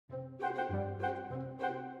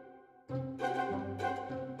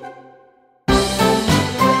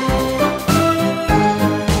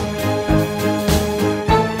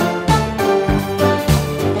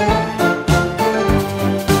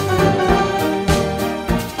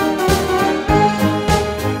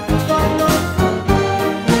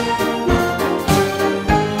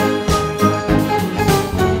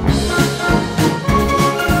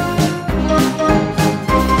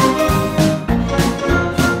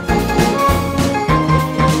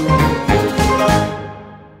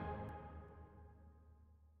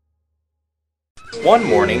One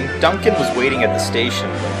morning, Duncan was waiting at the station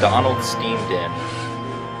when Donald steamed in.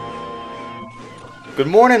 "Good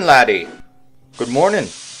morning, laddie." "Good morning."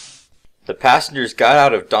 The passengers got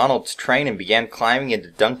out of Donald's train and began climbing into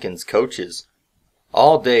Duncan's coaches.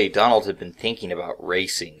 All day, Donald had been thinking about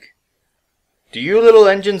racing. "Do you little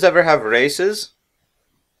engines ever have races?"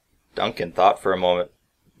 Duncan thought for a moment.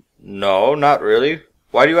 "No, not really.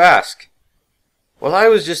 Why do you ask?" "Well, I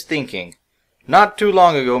was just thinking. Not too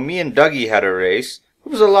long ago, me and Dougie had a race. It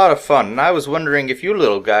was a lot of fun, and I was wondering if you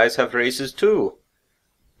little guys have races too."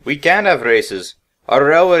 "We can't have races. Our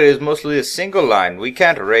railway is mostly a single line. We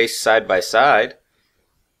can't race side by side."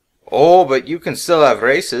 "Oh, but you can still have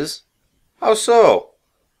races." "How so?"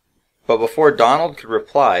 But before Donald could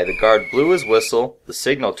reply, the guard blew his whistle, the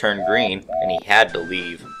signal turned green, and he had to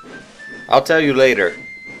leave. "I'll tell you later."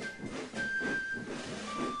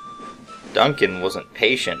 Duncan wasn't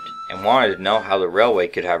patient and wanted to know how the railway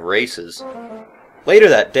could have races. Later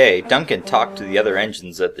that day, Duncan talked to the other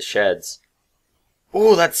engines at the sheds.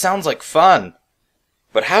 "Ooh, that sounds like fun.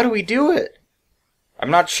 But how do we do it?"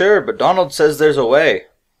 "I'm not sure, but Donald says there's a way."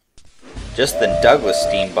 Just then Douglas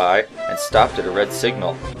steamed by and stopped at a red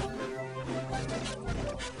signal.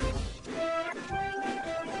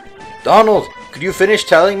 "Donald, could you finish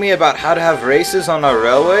telling me about how to have races on our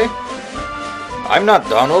railway?" "I'm not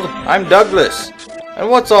Donald, I'm Douglas. And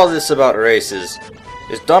what's all this about races?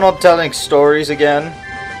 Is Donald telling stories again?"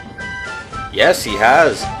 "Yes, he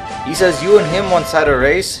has. He says you and him once had a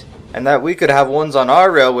race, and that we could have ones on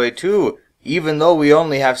our railway too, even though we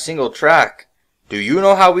only have single track. Do you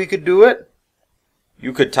know how we could do it?"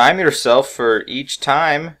 "You could time yourself for each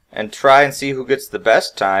time, and try and see who gets the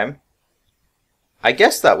best time." "I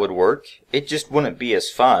guess that would work. It just wouldn't be as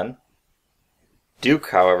fun." Duke,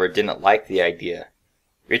 however, didn't like the idea.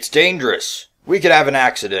 "It's dangerous. We could have an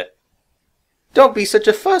accident." "Don't be such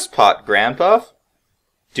a fusspot, Grandpa."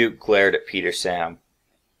 Duke glared at Peter Sam.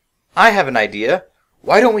 "I have an idea.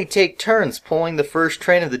 Why don't we take turns pulling the first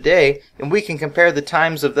train of the day, and we can compare the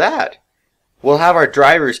times of that? We'll have our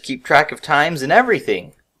drivers keep track of times and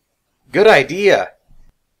everything." "Good idea."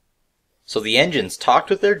 So the engines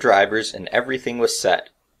talked with their drivers and everything was set.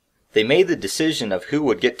 They made the decision of who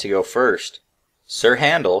would get to go first. Sir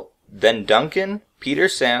Handel, then Duncan, Peter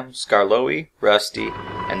Sam, Skarloey, Rusty,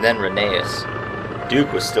 and then Rheneas.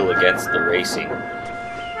 Duke was still against the racing.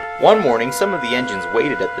 One morning, some of the engines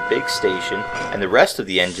waited at the big station, and the rest of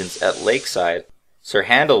the engines at Lakeside. Sir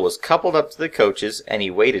Handel was coupled up to the coaches, and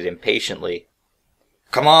he waited impatiently.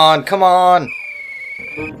 "Come on, come on!"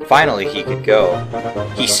 Finally he could go.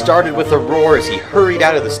 He started with a roar as he hurried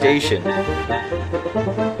out of the station.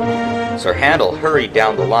 Sir Handel hurried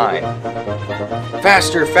down the line.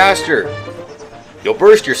 "Faster, faster! You'll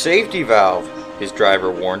burst your safety valve," his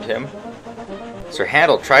driver warned him. Sir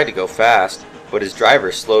Handel tried to go fast, but his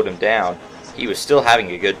driver slowed him down. He was still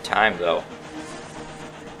having a good time, though.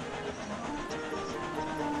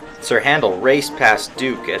 Sir Handel raced past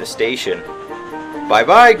Duke at a station.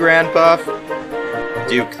 "Bye-bye, Grandpa."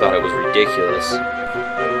 Duke thought it was ridiculous.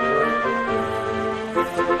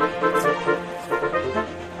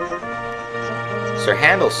 Sir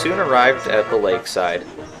Handel soon arrived at the lakeside.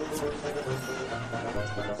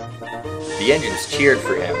 The engines cheered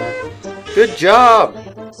for him. "Good job!"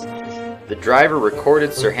 The driver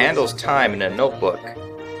recorded Sir Handel's time in a notebook.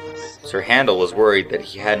 Sir Handel was worried that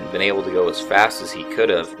he hadn't been able to go as fast as he could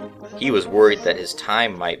have. He was worried that his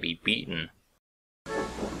time might be beaten.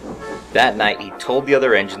 That night he told the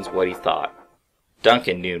other engines what he thought.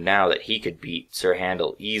 Duncan knew now that he could beat Sir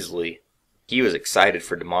Handel easily. He was excited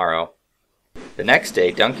for tomorrow. The next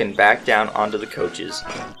day Duncan backed down onto the coaches.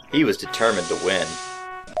 He was determined to win.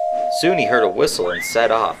 Soon he heard a whistle and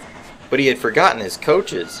set off, but he had forgotten his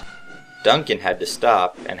coaches. Duncan had to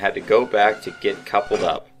stop and had to go back to get coupled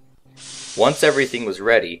up. Once everything was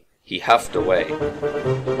ready, he huffed away.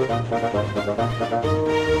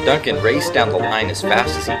 Duncan raced down the line as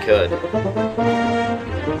fast as he could.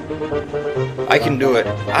 "I can do it!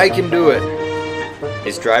 I can do it!"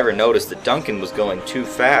 His driver noticed that Duncan was going too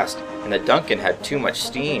fast and that Duncan had too much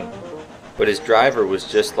steam. But his driver was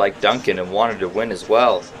just like Duncan and wanted to win as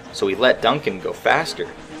well, so he let Duncan go faster.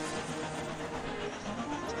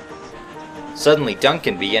 Suddenly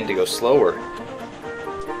Duncan began to go slower.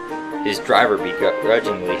 His driver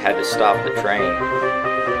begrudgingly had to stop the train.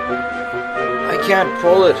 "I can't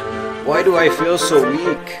pull it. Why do I feel so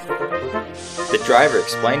weak?" The driver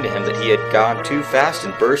explained to him that he had gone too fast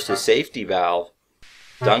and burst his safety valve.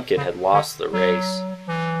 Duncan had lost the race.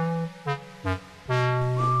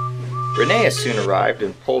 Rheneas soon arrived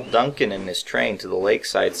and pulled Duncan and his train to the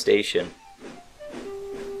lakeside station.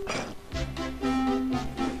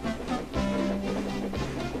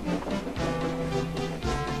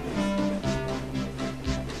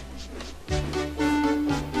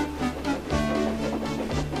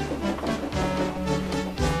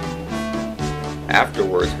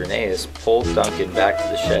 Afterwards, Rheneas pulled Duncan back to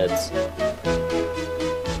the sheds.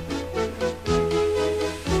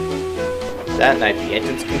 That night, the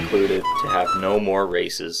engines concluded to have no more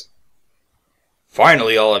races.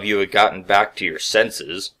 "Finally, all of you had gotten back to your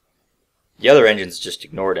senses." The other engines just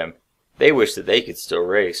ignored him. They wished that they could still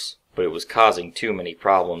race, but it was causing too many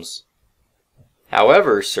problems.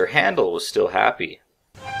 However, Sir Handel was still happy.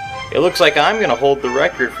 "It looks like I'm going to hold the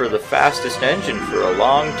record for the fastest engine for a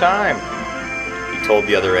long time," he told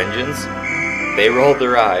the other engines. They rolled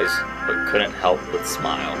their eyes, but couldn't help but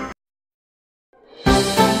smile.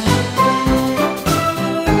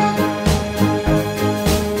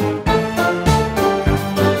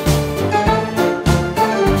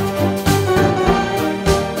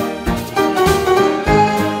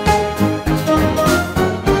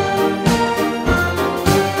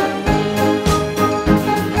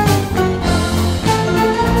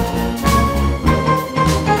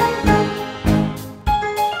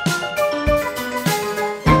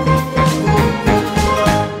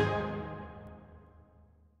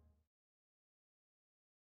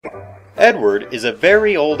 Edward is a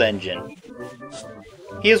very old engine.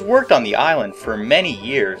 He has worked on the island for many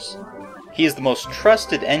years. He is the most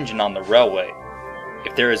trusted engine on the railway.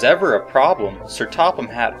 If there is ever a problem, Sir Topham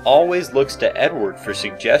Hatt always looks to Edward for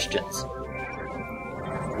suggestions.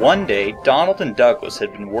 One day, Donald and Douglas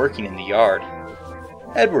had been working in the yard.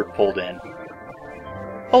 Edward pulled in.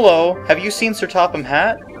 "Hello, have you seen Sir Topham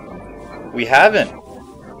Hatt?" "We haven't."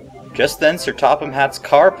 Just then, Sir Topham Hatt's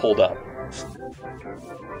car pulled up.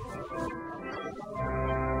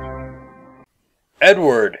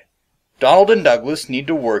 "Edward, Donald and Douglas need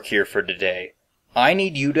to work here for today. I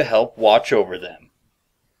need you to help watch over them."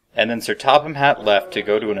 And then Sir Topham Hatt left to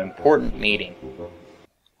go to an important meeting.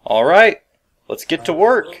 "All right, let's get to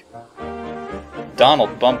work."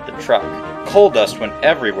 Donald bumped the truck. Coal dust went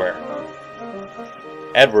everywhere.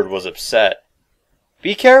 Edward was upset.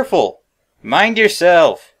 "Be careful! Mind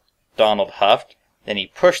yourself!" Donald huffed. Then he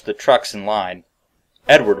pushed the trucks in line.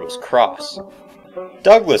 Edward was cross.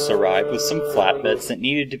 Douglas arrived with some flatbeds that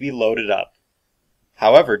needed to be loaded up.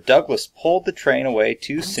 However, Douglas pulled the train away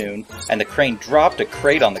too soon, and the crane dropped a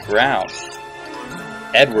crate on the ground.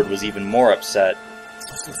 Edward was even more upset.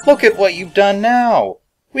 "Look at what you've done now!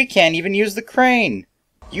 We can't even use the crane!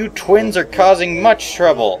 You twins are causing much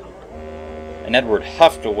trouble!" And Edward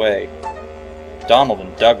huffed away. Donald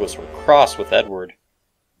and Douglas were cross with Edward.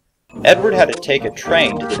 Edward had to take a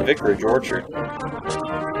train to the vicarage orchard.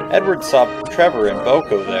 Edward saw Trevor and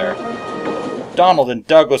BoCo there. "Donald and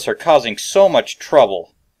Douglas are causing so much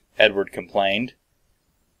trouble," Edward complained.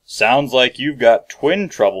 "Sounds like you've got twin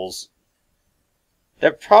troubles."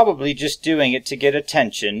 "They're probably just doing it to get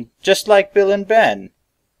attention, just like Bill and Ben."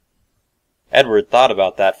 Edward thought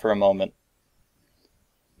about that for a moment.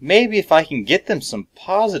 "Maybe if I can get them some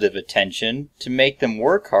positive attention to make them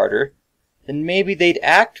work harder, then maybe they'd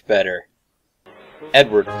act better."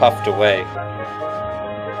 Edward puffed away.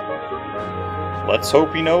 "Let's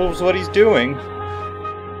hope he knows what he's doing."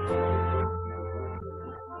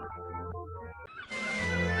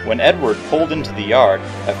 When Edward pulled into the yard,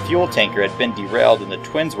 a fuel tanker had been derailed and the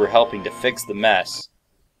twins were helping to fix the mess.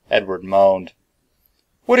 Edward moaned.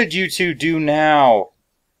 "What did you two do now?"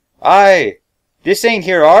 This ain't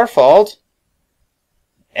here our fault."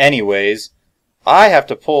 "Anyways, I have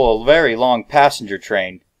to pull a very long passenger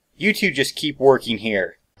train. You two just keep working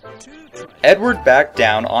here." Edward backed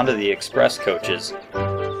down onto the express coaches.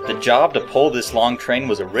 The job to pull this long train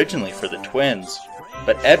was originally for the twins,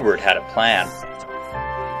 but Edward had a plan.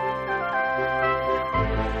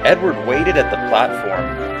 Edward waited at the platform.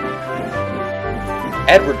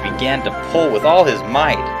 Edward began to pull with all his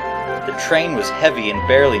might. The train was heavy and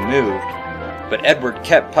barely moved, but Edward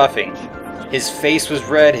kept puffing. His face was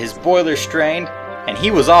red, his boiler strained, and he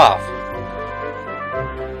was off.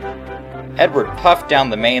 Edward puffed down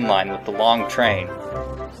the main line with the long train.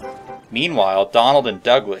 Meanwhile, Donald and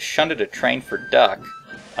Douglas shunted a train for Duck,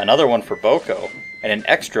 another one for BoCo, and an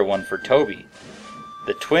extra one for Toby.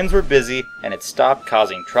 The twins were busy, and had stopped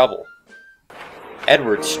causing trouble.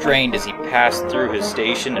 Edward strained as he passed through his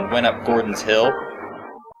station and went up Gordon's Hill.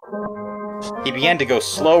 He began to go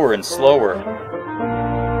slower and slower.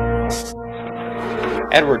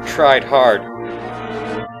 Edward tried hard.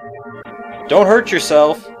 "Don't hurt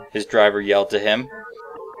yourself," his driver yelled to him.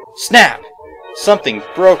 Snap! Something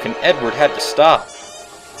broke and Edward had to stop.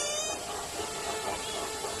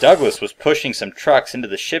 Douglas was pushing some trucks into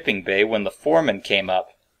the shipping bay when the foreman came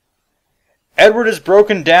up. "Edward is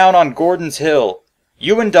broken down on Gordon's Hill.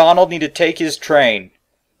 You and Donald need to take his train."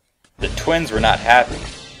 The twins were not happy,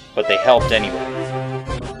 but they helped anyway.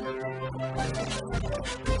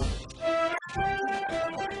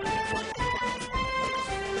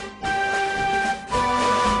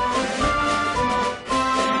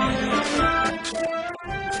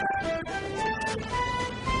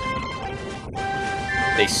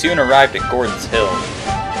 They soon arrived at Gordon's Hill.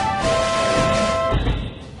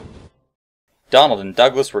 Donald and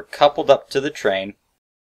Douglas were coupled up to the train.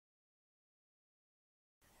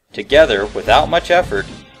 Together, without much effort,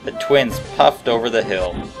 the twins puffed over the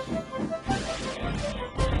hill.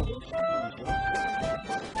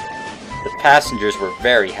 The passengers were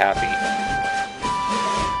very happy.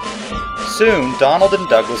 Soon, Donald and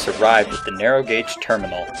Douglas arrived at the narrow gauge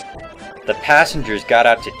terminal. The passengers got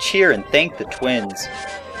out to cheer and thank the twins.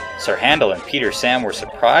 Sir Handel and Peter Sam were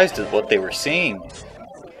surprised at what they were seeing.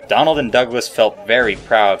 Donald and Douglas felt very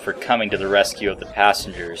proud for coming to the rescue of the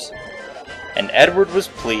passengers. And Edward was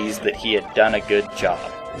pleased that he had done a good job.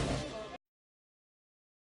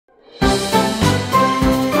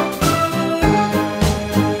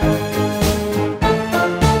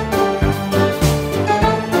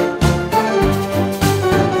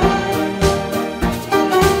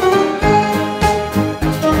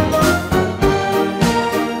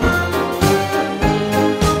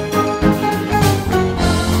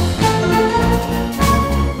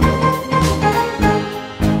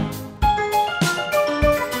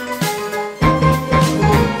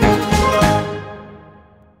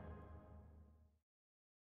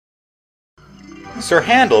 Sir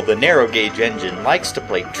Handel, the narrow-gauge engine, likes to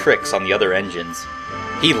play tricks on the other engines.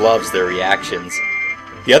 He loves their reactions.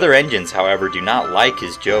 The other engines, however, do not like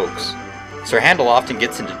his jokes. Sir Handel often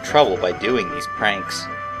gets into trouble by doing these pranks.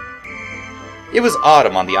 It was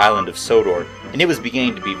autumn on the island of Sodor, and it was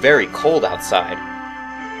beginning to be very cold outside.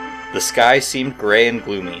 The sky seemed gray and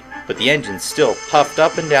gloomy, but the engines still puffed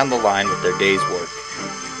up and down the line with their day's work.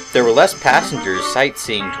 There were less passengers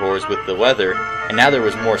sightseeing tours with the weather, and now there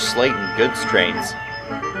was more slate and goods trains.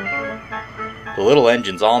 The little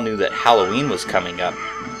engines all knew that Halloween was coming up.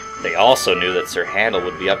 They also knew that Sir Handel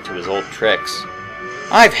would be up to his old tricks.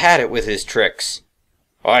 "I've had it with his tricks."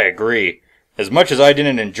 "I agree. As much as I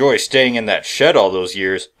didn't enjoy staying in that shed all those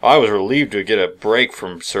years, I was relieved to get a break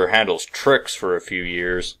from Sir Handel's tricks for a few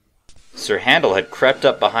years." Sir Handel had crept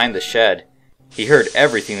up behind the shed. He heard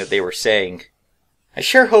everything that they were saying. "I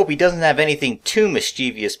sure hope he doesn't have anything too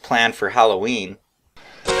mischievous planned for Halloween."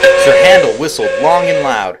 Sir Handel whistled long and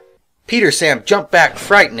loud. Peter Sam jumped back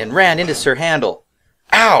frightened and ran into Sir Handel.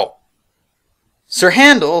 "Ow! Sir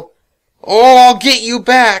Handel! Oh, I'll get you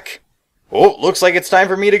back!" "Oh, looks like it's time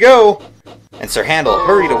for me to go." And Sir Handel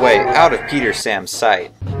hurried away out of Peter Sam's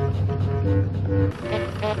sight.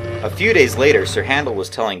 A few days later, Sir Handel was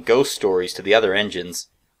telling ghost stories to the other engines.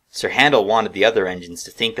 Sir Handel wanted the other engines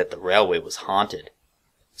to think that the railway was haunted.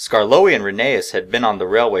 Skarloey and Rheneas had been on the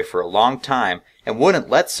railway for a long time and wouldn't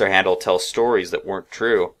let Sir Handel tell stories that weren't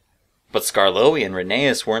true. But Skarloey and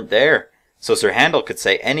Rheneas weren't there, so Sir Handel could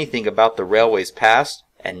say anything about the railway's past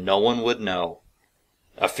and no one would know.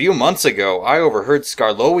 "A few months ago, I overheard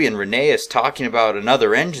Skarloey and Rheneas talking about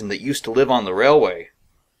another engine that used to live on the railway."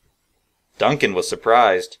 Duncan was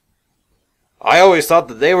surprised. "I always thought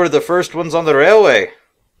that they were the first ones on the railway."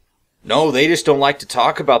 "No, they just don't like to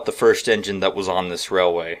talk about the first engine that was on this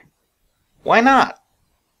railway." "Why not?"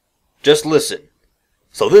 "Just listen.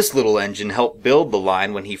 So this little engine helped build the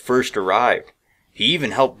line when he first arrived. He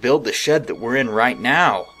even helped build the shed that we're in right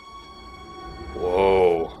now."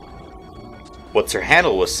 Whoa. What Sir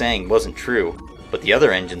Handel was saying wasn't true, but the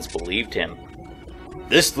other engines believed him.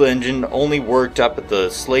 This engine only worked up at the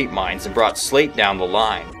slate mines and brought slate down the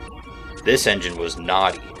line. This engine was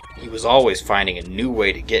naughty. He was always finding a new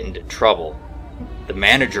way to get into trouble. The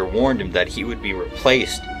manager warned him that he would be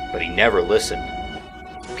replaced, but he never listened.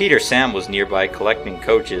 Peter Sam was nearby collecting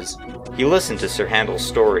coaches. He listened to Sir Handel's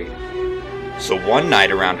story. So one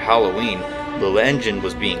night around Halloween, the engine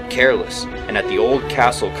was being careless, and at the old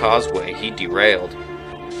castle causeway he derailed.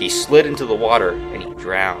 He slid into the water and he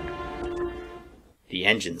drowned. The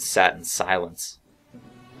engines sat in silence.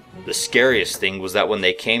 The scariest thing was that when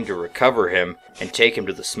they came to recover him and take him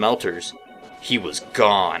to the smelters, he was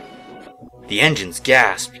gone. The engines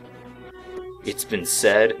gasped. It's been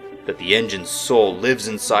said that the engine's soul lives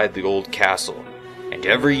inside the old castle, and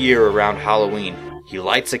every year around Halloween, he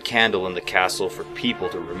lights a candle in the castle for people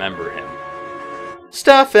to remember him.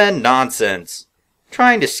 Stuff and nonsense!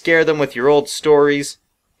 Trying to scare them with your old stories?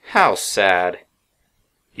 How sad.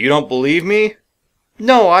 You don't believe me?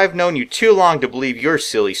 No, I've known you too long to believe your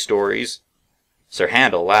silly stories. Sir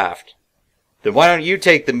Handel laughed. Then why don't you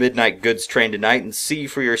take the midnight goods train tonight and see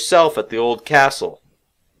for yourself at the old castle?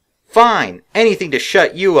 Fine! Anything to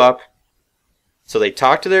shut you up! So they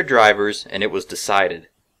talked to their drivers, and it was decided.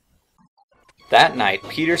 That night,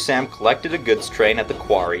 Peter Sam collected a goods train at the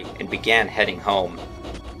quarry and began heading home.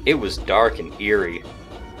 It was dark and eerie.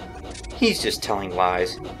 He's just telling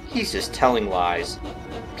lies. He's just telling lies,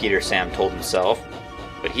 Peter Sam told himself,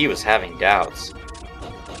 but he was having doubts.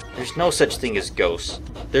 There's no such thing as ghosts.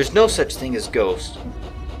 There's no such thing as ghosts.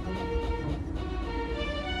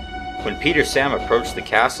 When Peter Sam approached the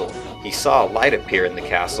castle, he saw a light appear in the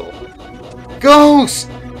castle. Ghosts!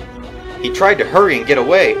 He tried to hurry and get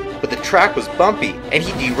away, but the track was bumpy and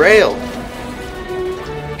he derailed.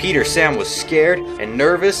 Peter Sam was scared and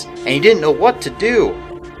nervous and he didn't know what to do.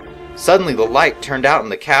 Suddenly the light turned out in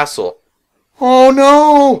the castle. Oh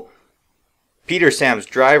no! Peter Sam's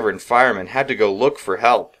driver and fireman had to go look for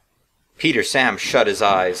help. Peter Sam shut his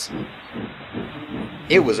eyes.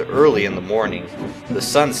 It was early in the morning. The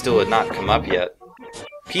sun still had not come up yet.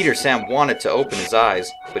 Peter Sam wanted to open his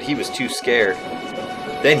eyes, but he was too scared.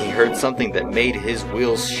 Then he heard something that made his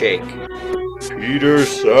wheels shake. Peter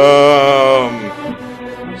Sam,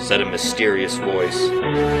 said a mysterious voice.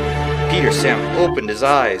 Peter Sam opened his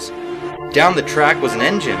eyes. Down the track was an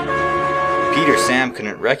engine. Peter Sam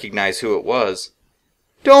couldn't recognize who it was.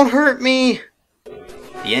 Don't hurt me!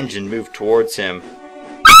 The engine moved towards him.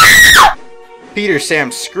 Peter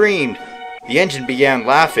Sam screamed. The engine began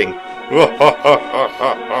laughing.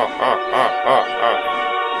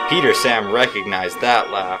 Peter Sam recognized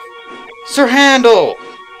that laugh. Sir Handel!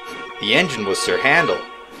 The engine was Sir Handel.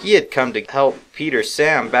 He had come to help Peter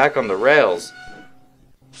Sam back on the rails.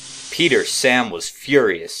 Peter Sam was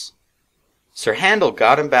furious. Sir Handel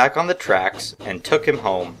got him back on the tracks and took him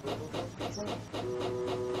home.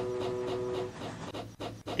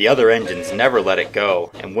 The other engines never let it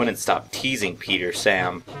go and wouldn't stop teasing Peter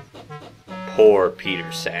Sam. Poor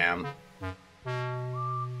Peter Sam.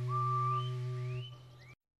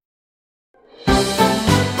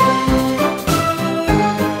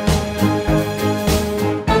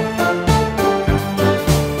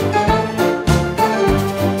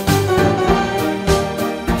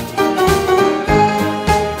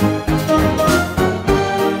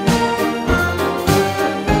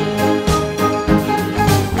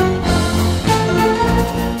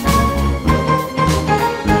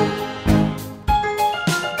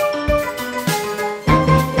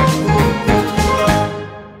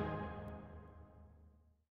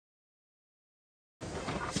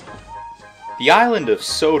 The island of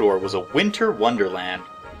Sodor was a winter wonderland.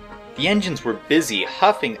 The engines were busy,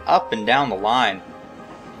 huffing up and down the line.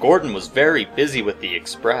 Gordon was very busy with the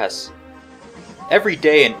express. Every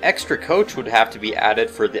day an extra coach would have to be added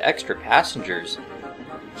for the extra passengers.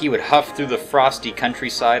 He would huff through the frosty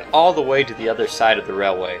countryside all the way to the other side of the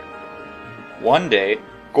railway. One day,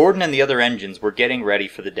 Gordon and the other engines were getting ready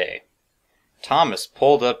for the day. Thomas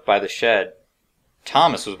pulled up by the shed.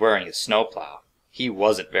 Thomas was wearing his snowplow. He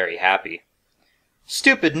wasn't very happy.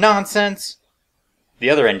 Stupid nonsense! The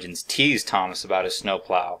other engines teased Thomas about his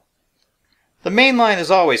snowplow. The main line is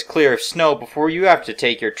always clear of snow before you have to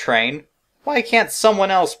take your train. Why can't someone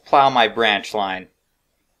else plow my branch line?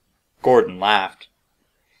 Gordon laughed.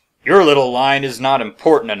 Your little line is not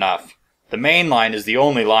important enough. The main line is the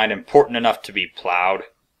only line important enough to be plowed.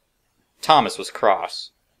 Thomas was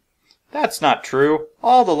cross. That's not true.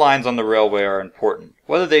 All the lines on the railway are important,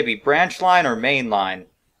 whether they be branch line or main line.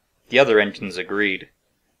 The other engines agreed.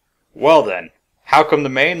 Well then, how come the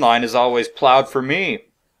main line is always plowed for me?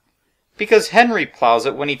 Because Henry plows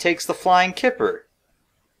it when he takes the flying kipper.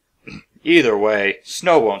 Either way,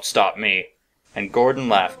 snow won't stop me. And Gordon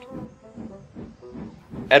left.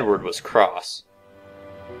 Edward was cross.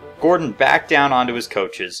 Gordon backed down onto his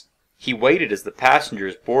coaches. He waited as the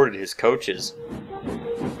passengers boarded his coaches.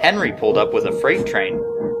 Henry pulled up with a freight train.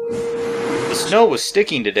 The snow was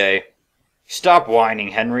sticking today. Stop whining,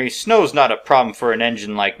 Henry. Snow's not a problem for an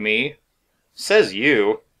engine like me. Says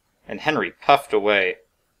you. And Henry puffed away.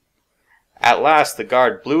 At last the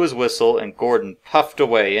guard blew his whistle and Gordon puffed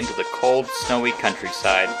away into the cold, snowy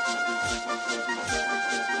countryside.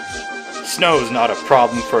 Snow's not a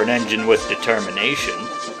problem for an engine with determination.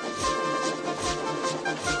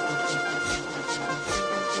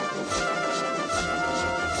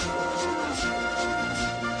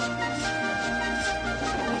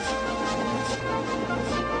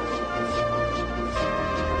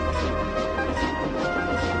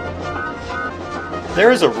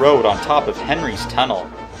 There is a road on top of Henry's tunnel.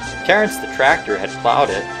 Terrence the tractor had plowed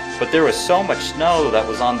it, but there was so much snow that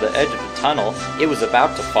was on the edge of the tunnel, it was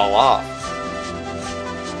about to fall off.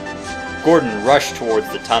 Gordon rushed towards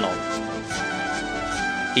the tunnel.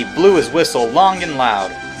 He blew his whistle long and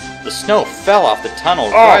loud. The snow fell off the tunnel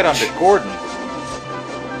right onto Gordon.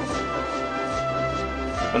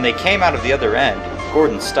 When they came out of the other end,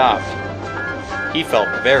 Gordon stopped. He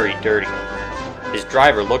felt very dirty. His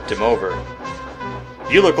driver looked him over.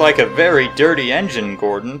 "You look like a very dirty engine,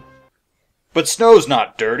 Gordon." "But snow's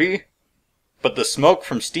not dirty." "But the smoke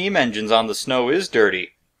from steam engines on the snow is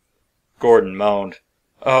dirty." Gordon moaned.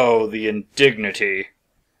 "Oh, the indignity."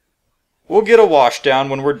 "We'll get a wash down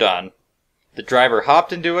when we're done." The driver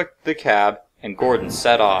hopped into the cab, and Gordon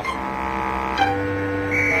set off.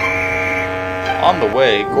 On the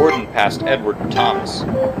way, Gordon passed Edward and Thomas.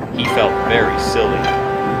 He felt very silly.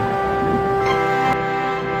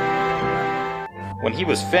 When he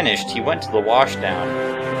was finished, he went to the washdown.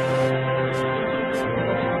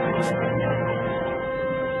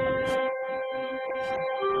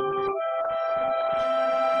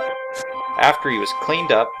 After he was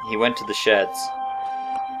cleaned up, he went to the sheds.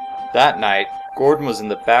 That night, Gordon was in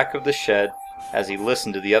the back of the shed as he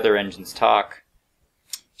listened to the other engines talk.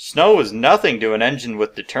 Snow is nothing to an engine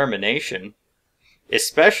with determination,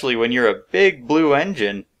 especially when you're a big blue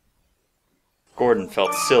engine. Gordon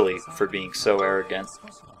felt silly for being so arrogant.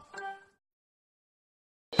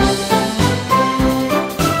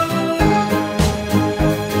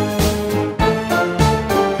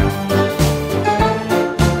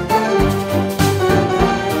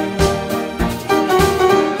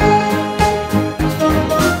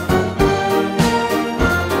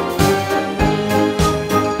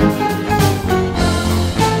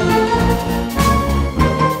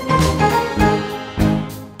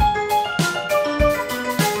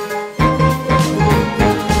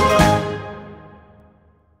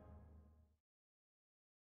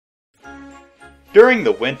 During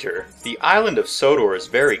the winter, the island of Sodor is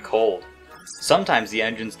very cold. Sometimes the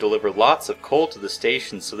engines deliver lots of coal to the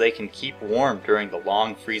station so they can keep warm during the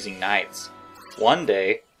long freezing nights. One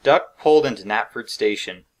day, Duck pulled into Knapford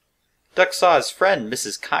Station. Duck saw his friend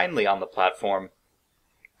Mrs. Kindly on the platform.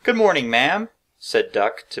 "Good morning, ma'am," said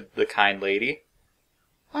Duck to the kind lady.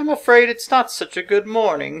 "I'm afraid it's not such a good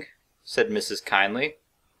morning," said Mrs. Kindly.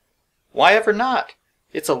 "Why ever not?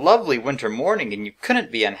 It's a lovely winter morning and you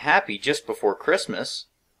couldn't be unhappy just before Christmas."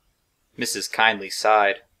 Mrs. Kindly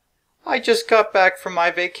sighed. "I just got back from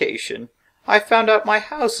my vacation. I found out my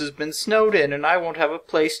house has been snowed in and I won't have a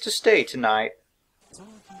place to stay tonight."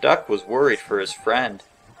 Duck was worried for his friend.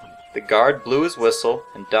 The guard blew his whistle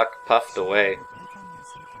and Duck puffed away.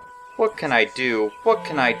 "What can I do? What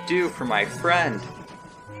can I do for my friend?"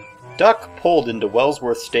 Duck pulled into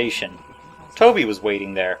Wellsworth Station. Toby was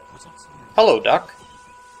waiting there. "Hello, Duck."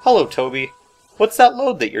 "Hello, Toby. What's that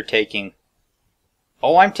load that you're taking?"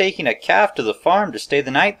 "Oh, I'm taking a calf to the farm to stay the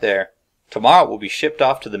night there. Tomorrow it will be shipped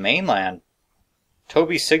off to the mainland."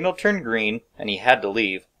 Toby's signal turned green, and he had to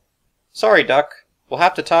leave. "Sorry, Duck. We'll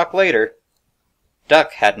have to talk later."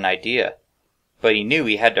 Duck had an idea, but he knew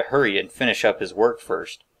he had to hurry and finish up his work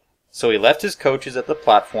first. So he left his coaches at the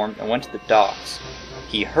platform and went to the docks.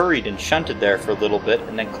 He hurried and shunted there for a little bit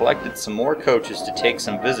and then collected some more coaches to take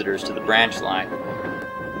some visitors to the branch line.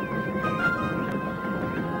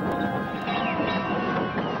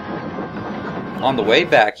 On the way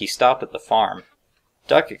back, he stopped at the farm.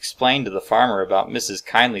 Duck explained to the farmer about Mrs.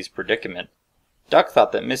 Kindly's predicament. Duck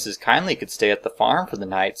thought that Mrs. Kindly could stay at the farm for the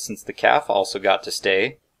night since the calf also got to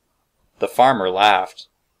stay. The farmer laughed.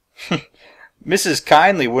 "Mrs.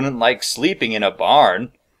 Kindly wouldn't like sleeping in a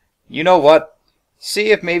barn. You know what? See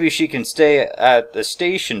if maybe she can stay at the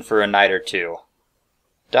station for a night or two."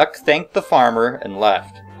 Duck thanked the farmer and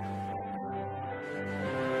left.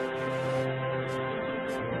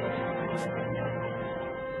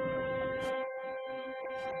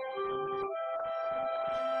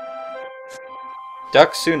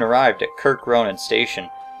 Duck soon arrived at Kirk Ronan Station.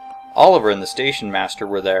 Oliver and the station master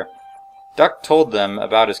were there. Duck told them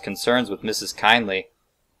about his concerns with Mrs. Kindly.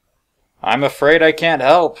 "I'm afraid I can't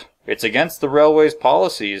help. It's against the railway's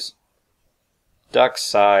policies." Duck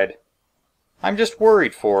sighed. "I'm just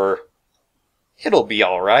worried for her." It'll be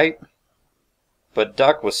all right. But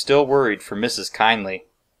Duck was still worried for Mrs. Kindly.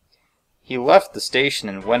 He left the station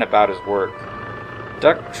and went about his work.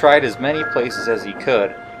 Duck tried as many places as he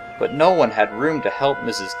could, but no one had room to help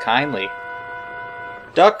Mrs. Kindly.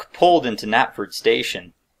 Duck pulled into Knapford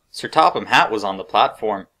Station. Sir Topham Hatt was on the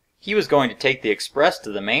platform. He was going to take the express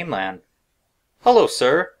to the mainland. "Hello,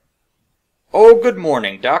 sir." "Oh, good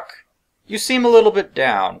morning, Duck. You seem a little bit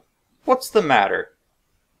down. What's the matter?"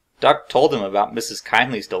 Duck told him about Mrs.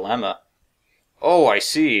 Kindly's dilemma. "Oh, I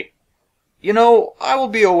see. You know, I will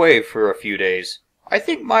be away for a few days. I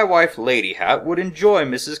think my wife Lady Hat would enjoy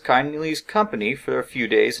Mrs. Kindly's company for a few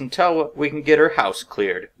days until we can get her house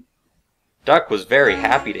cleared." Duck was very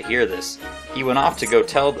happy to hear this. He went off to go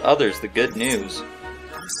tell others the good news.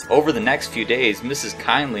 Over the next few days, Mrs.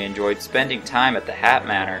 Kindly enjoyed spending time at the Hat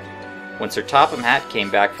Manor. When Sir Topham Hatt came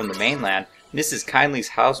back from the mainland, Mrs. Kindly's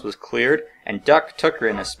house was cleared, and Duck took her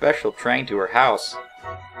in a special train to her house.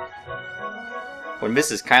 When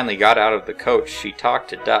Mrs. Kindly got out of the coach, she talked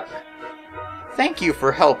to Duck. "Thank you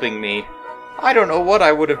for helping me. I don't know what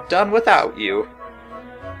I would have done without you."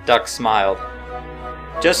 Duck smiled.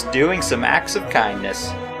 "Just doing some acts of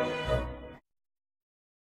kindness."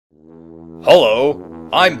 Hello,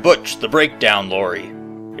 I'm Butch the Breakdown Lorry.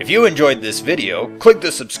 If you enjoyed this video, click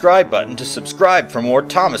the subscribe button to subscribe for more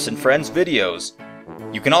Thomas and Friends videos.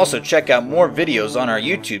 You can also check out more videos on our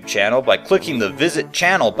YouTube channel by clicking the Visit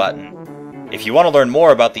Channel button. If you want to learn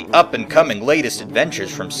more about the up-and-coming latest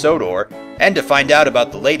adventures from Sodor, and to find out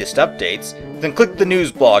about the latest updates, then click the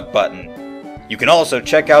News Blog button. You can also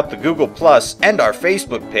check out the Google Plus and our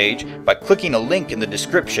Facebook page by clicking a link in the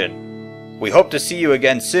description. We hope to see you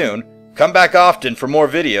again soon. Come back often for more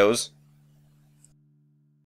videos.